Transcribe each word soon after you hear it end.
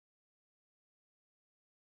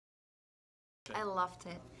I loved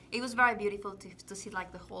it. It was very beautiful to see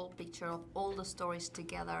like the whole picture of all the stories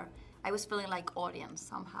together. I was feeling like audience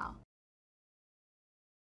somehow.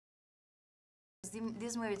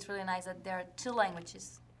 This movie is really nice that there are two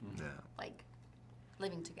languages like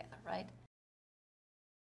living together, right?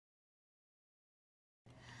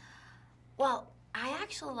 Well, I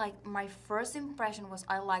actually like, my first impression was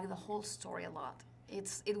I liked the whole story a lot.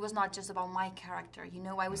 It was not just about my character, you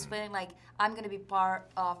know, I was feeling like I'm gonna be part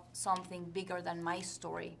of something bigger than my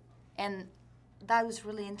story. And that was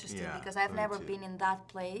really interesting because I've never been in that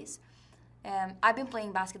place. I've been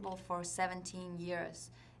playing basketball for 17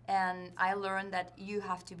 years and I learned that you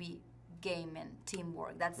have to be game and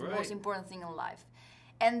teamwork. That's the most important thing in life.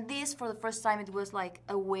 And this, for the first time, it was like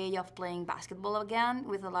a way of playing basketball again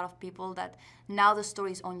with a lot of people that now the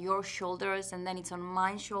story is on your shoulders and then it's on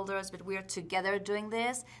my shoulders, but we're together doing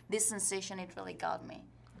this. This sensation, it really got me.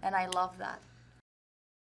 And I love that.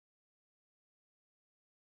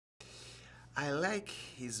 I like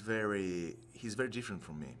he's very different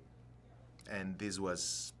from me. And this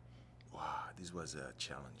was a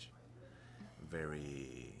challenge.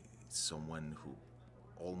 Very, someone who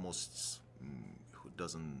almost, who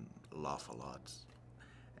doesn't laugh a lot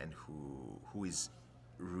and who is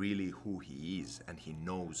really who he is and he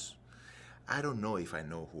knows. I don't know if I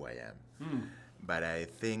know who I am, but I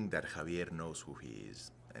think that Javier knows who he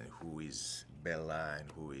is and who is Bella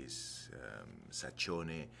and who is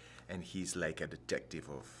Sachone, and he's like a detective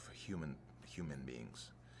of human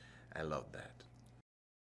beings. I love that.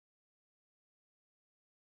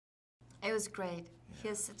 It was great.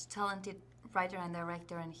 He's such a talented writer and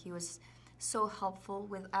director, and he was so helpful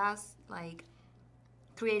with us, like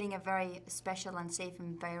creating a very special and safe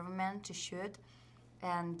environment to shoot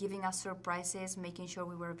and giving us surprises, making sure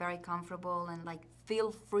we were very comfortable and like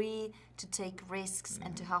feel free to take risks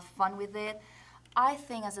and to have fun with it. I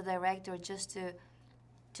think as a director, just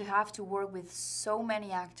to have to work with so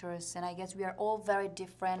many actors, and I guess we are all very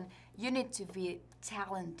different, you need to be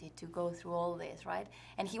talented to go through all this, right?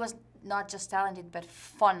 And he was not just talented, but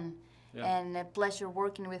fun and a pleasure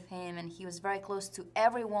working with him, and he was very close to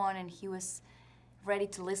everyone, and he was ready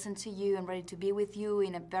to listen to you and ready to be with you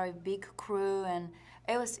in a very big crew, and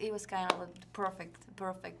it was kind of a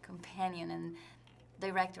perfect companion and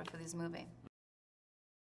director for this movie.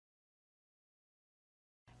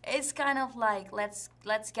 It's kind of like, let's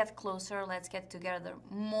get closer, let's get together.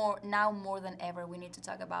 Now more than ever, we need to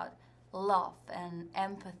talk about love and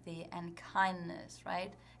empathy and kindness,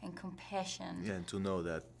 right? And compassion. Yeah, and to know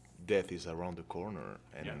that death is around the corner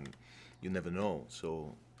and you never know.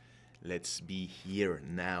 So let's be here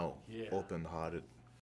now, open-hearted.